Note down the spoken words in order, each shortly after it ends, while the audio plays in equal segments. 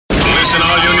Listen,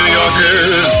 all you New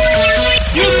Yorkers.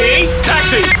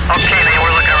 Taxi! Okay, man,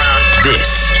 we're looking around.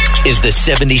 This is the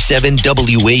 77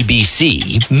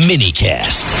 WABC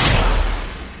minicast.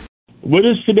 With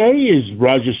us today is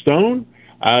Roger Stone.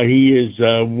 He is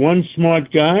one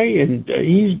smart guy, and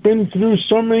he's been through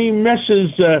so many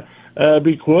messes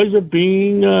because of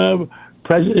being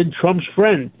President Trump's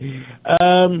friend.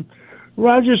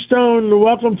 Roger Stone,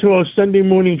 welcome to our Sunday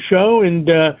morning show, and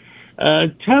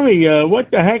tell me, what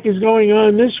the heck is going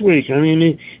on this week? I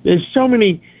mean, there's so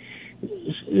many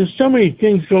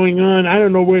things going on. I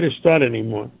don't know where to start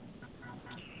anymore.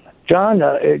 John,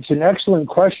 it's an excellent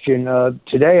question.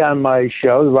 Today on my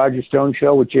show, the Roger Stone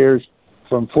Show, which airs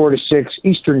from 4 to 6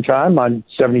 Eastern Time on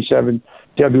 77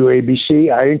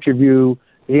 WABC, I interview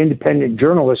the independent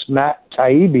journalist Matt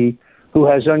Taibbi, who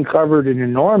has uncovered an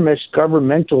enormous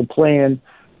governmental plan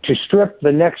to strip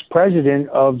the next president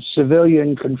of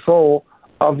civilian control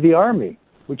of the Army,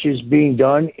 which is being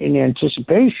done in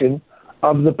anticipation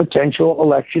of the potential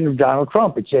election of Donald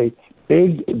Trump. It's a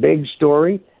big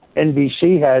story.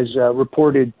 NBC has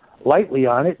reported lightly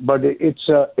on it, but it's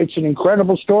an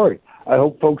incredible story. I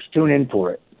hope folks tune in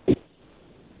for it.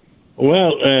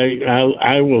 Well,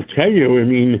 I will tell you, I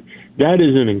mean, that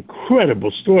is an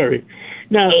incredible story.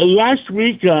 Now, last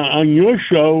week on your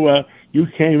show, you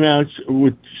came out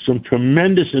with some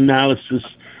tremendous analysis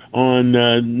on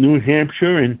New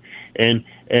Hampshire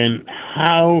and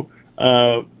how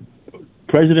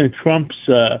President Trump's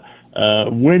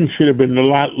win should have been a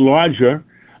lot larger.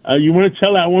 You want to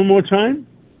tell that one more time?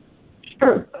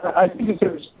 Sure. I think if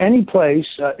there was any place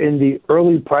in the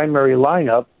early primary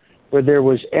lineup where there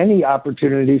was any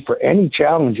opportunity for any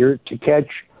challenger to catch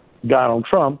Donald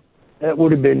Trump, it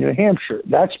would have been New Hampshire.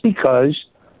 That's because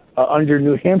under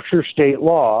New Hampshire state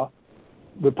law,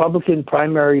 Republican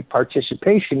primary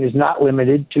participation is not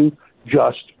limited to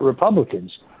just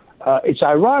Republicans. It's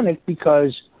ironic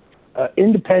because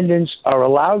independents are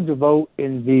allowed to vote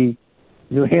in the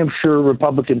New Hampshire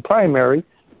Republican primary,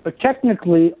 but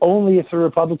technically only if the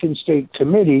Republican State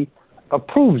Committee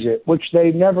approves it, which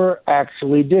they never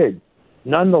actually did.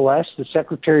 Nonetheless, the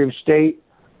Secretary of State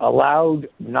allowed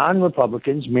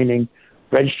non-Republicans, meaning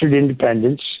registered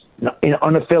independents,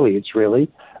 unaffiliates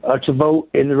really, to vote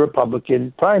in the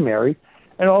Republican primary.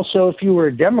 And also, if you were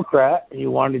a Democrat and you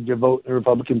wanted to vote in the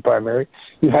Republican primary,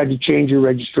 you had to change your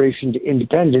registration to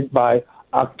independent by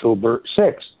October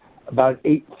 6th. About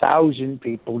 8,000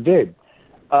 people did.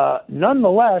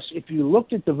 Nonetheless, if you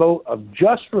looked at the vote of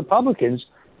just Republicans,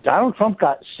 Donald Trump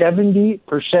got 70%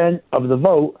 of the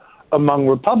vote among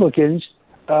Republicans.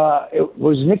 It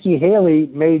was Nikki Haley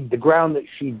made the ground that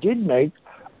she did make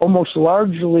almost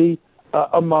largely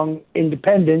among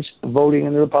independents voting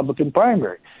in the Republican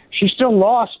primary. She still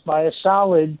lost by a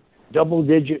solid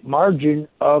double-digit margin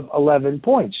of 11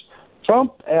 points.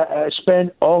 Trump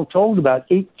spent all told about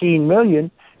 $18 million.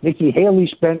 Nikki Haley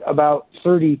spent about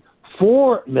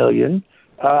 $34 million,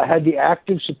 had the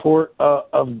active support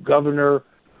of Governor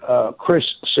Chris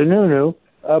Sununu,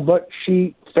 but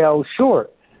she fell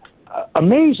short.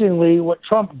 Amazingly, what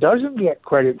Trump doesn't get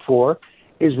credit for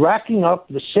is racking up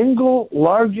the single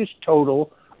largest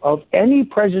total of any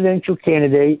presidential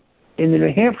candidate in the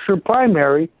New Hampshire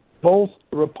primary, both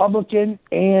Republican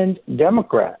and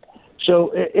Democrat. So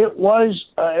it was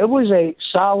a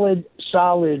solid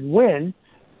win.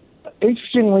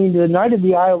 Interestingly, the night of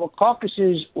the Iowa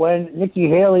caucuses, when Nikki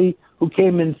Haley, who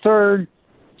came in third,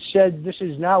 said this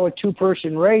is now a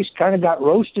two-person race, kind of got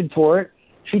roasted for it.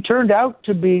 She turned out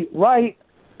to be right,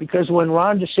 because when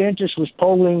Ron DeSantis was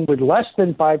polling with less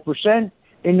than 5%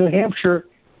 in New Hampshire,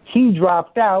 he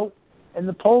dropped out, and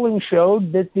the polling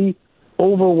showed that the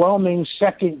overwhelming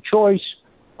second choice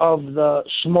of the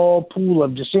small pool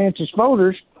of DeSantis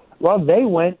voters, well, they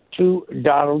went to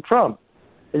Donald Trump.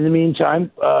 In the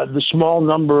meantime, the small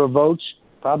number of votes,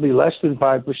 probably less than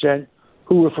 5%,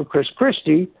 who were for Chris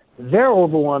Christie, their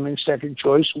overwhelming second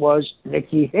choice was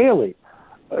Nikki Haley.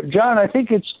 John, I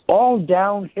think it's all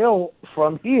downhill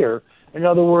from here. In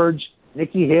other words,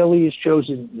 Nikki Haley has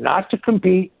chosen not to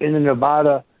compete in the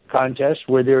Nevada contest,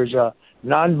 where there's a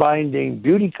non-binding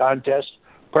beauty contest,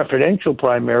 preferential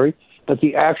primary, but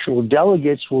the actual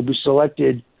delegates will be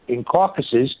selected in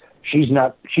caucuses. She's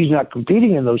not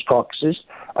competing in those caucuses.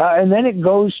 And then it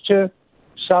goes to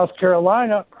South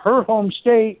Carolina, her home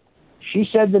state. She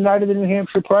said the night of the New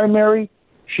Hampshire primary,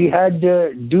 she had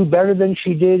to do better than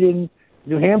she did in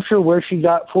New Hampshire, where she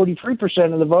got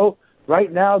 43% of the vote.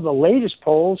 Right now, the latest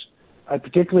polls, I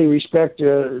particularly respect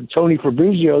Tony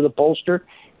Fabrizio, the pollster.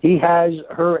 He has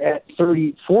her at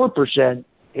 34%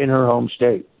 in her home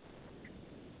state.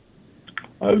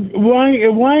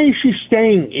 Why is she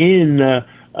staying in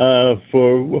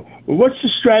for what's the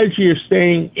strategy of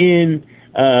staying in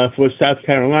for South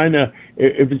Carolina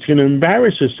if it's going to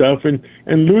embarrass herself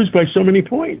and lose by so many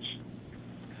points?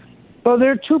 Well,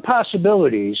 there are two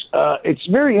possibilities. It's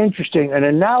very interesting. An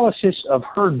analysis of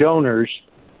her donors,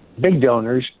 big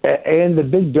donors, and the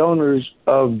big donors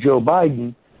of Joe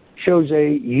Biden shows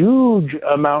a huge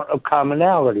amount of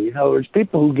commonality. In other words,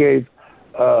 people who gave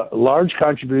large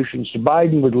contributions to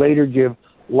Biden would later give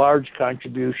large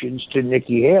contributions to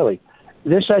Nikki Haley.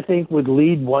 This, I think, would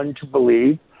lead one to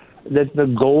believe that the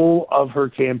goal of her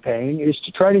campaign is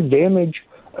to try to damage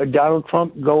Donald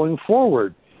Trump going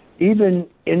forward. Even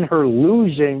in her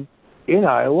losing in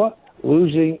Iowa,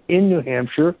 losing in New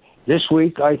Hampshire, this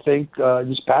week, I think,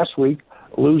 this past week,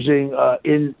 losing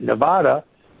in Nevada,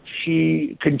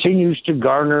 she continues to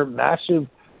garner massive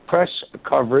press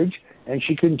coverage, and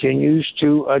she continues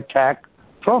to attack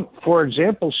Trump. For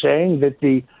example, saying that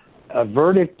the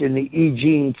verdict in the E.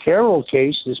 Jean Carroll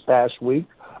case this past week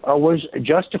was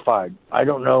justified. I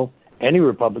don't know any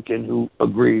Republican who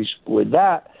agrees with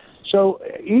that. So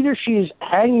either she's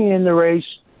hanging in the race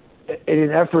in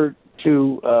an effort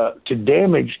to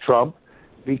damage Trump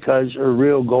because her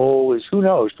real goal is, who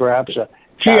knows, perhaps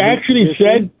She actually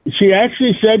said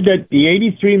that the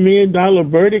 $83 million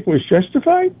verdict was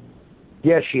justified?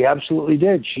 Yes, she absolutely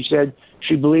did. She said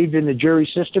she believed in the jury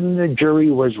system and the jury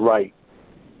was right.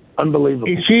 Unbelievable.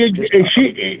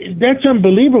 That's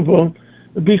unbelievable,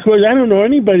 because I don't know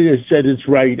anybody that said it's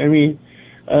right. I mean,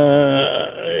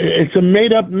 it's a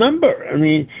made-up number. I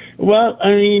mean,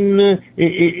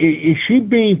 is she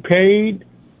being paid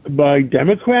by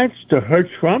Democrats to hurt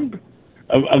Trump?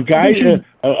 A guy,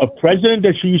 a president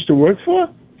that she used to work for?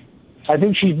 I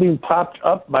think she's being propped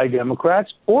up by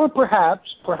Democrats, or perhaps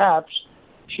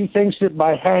she thinks that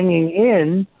by hanging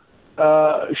in,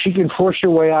 she can force her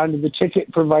way onto the ticket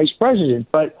for vice president.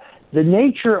 But the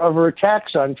nature of her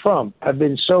attacks on Trump have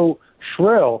been so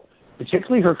shrill,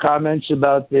 particularly her comments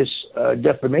about this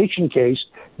defamation case,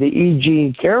 the E.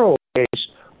 Jean Carroll case,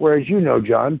 where, as you know,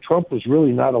 John, Trump was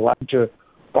really not allowed to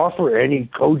offer any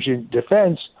cogent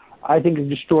defense. I think it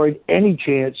destroyed any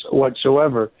chance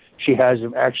whatsoever she has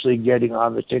of actually getting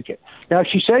on the ticket. Now,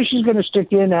 she says she's going to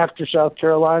stick in after South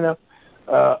Carolina.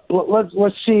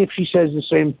 Let's see if she says the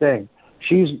same thing.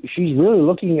 She's really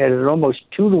looking at an almost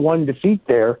 2-1 defeat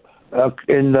there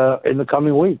in the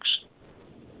coming weeks.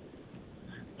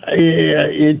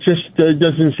 It just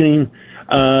doesn't seem.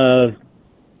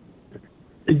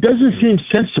 It doesn't seem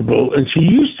sensible, and she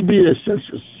used to be a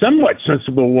somewhat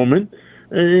sensible woman,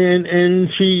 and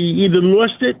she either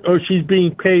lost it or she's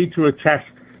being paid to attack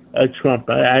Trump.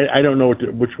 I don't know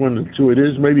which one of the two it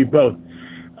is. Maybe both.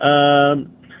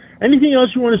 Anything else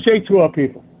you want to say to our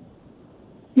people?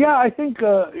 Yeah, I think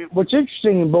what's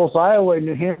interesting in both Iowa and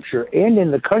New Hampshire and in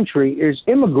the country is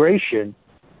immigration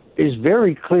is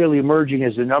very clearly emerging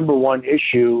as the number one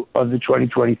issue of the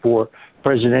 2024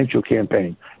 presidential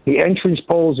campaign. The entrance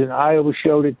polls in Iowa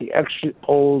showed it. The exit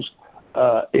polls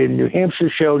in New Hampshire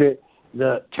showed it.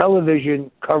 The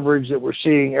television coverage that we're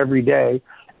seeing every day.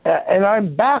 And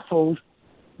I'm baffled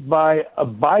by a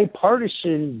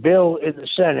bipartisan bill in the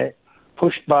Senate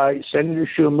pushed by Senator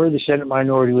Schumer, the Senate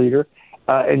Minority Leader,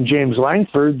 and James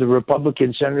Langford, the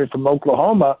Republican senator from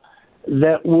Oklahoma,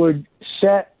 that would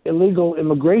set illegal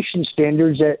immigration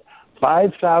standards at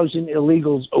 5,000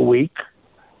 illegals a week.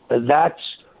 That's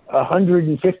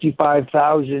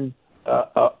 155,000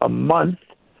 a month.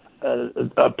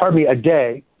 A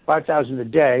day. 5,000 a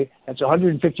day. That's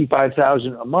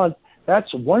 155,000 a month.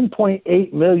 That's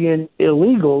 1.8 million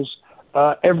illegals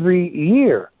every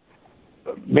year.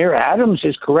 Mayor Adams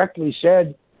has correctly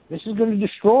said this is going to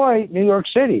destroy New York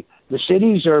City. The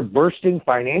cities are bursting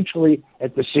financially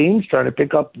at the seams, trying to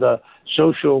pick up the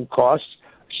social costs.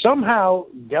 Somehow,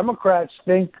 Democrats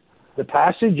think the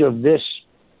passage of this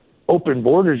open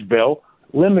borders bill,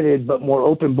 limited but more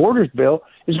open borders bill,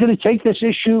 is going to take this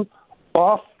issue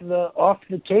off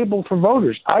the table for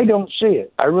voters. I don't see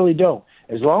it. I really don't.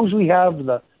 As long as we have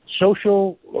the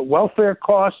social welfare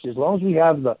costs, as long as we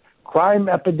have the crime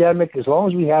epidemic, as long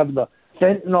as we have the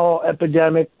fentanyl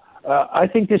epidemic, I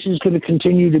think this is going to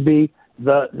continue to be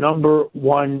the number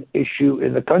one issue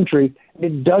in the country.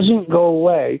 It doesn't go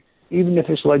away, even if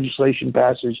this legislation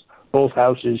passes both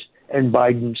houses and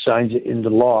Biden signs it into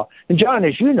law. And, John,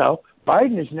 as you know,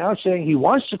 Biden is now saying he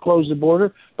wants to close the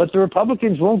border, but the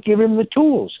Republicans won't give him the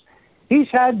tools. He's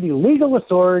had the legal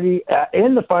authority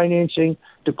and the financing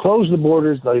to close the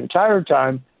borders the entire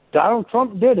time. Donald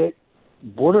Trump did it.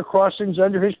 Border crossings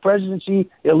under his presidency,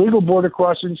 illegal border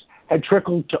crossings, had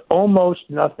trickled to almost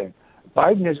nothing.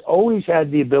 Biden has always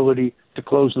had the ability to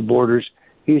close the borders.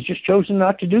 He has just chosen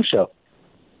not to do so.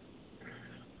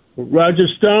 Roger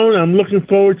Stone, I'm looking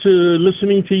forward to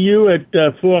listening to you at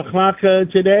 4 o'clock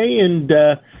today, and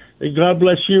God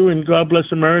bless you and God bless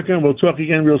America, and we'll talk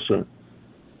again real soon.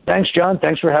 Thanks, John.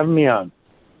 Thanks for having me on.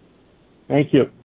 Thank you.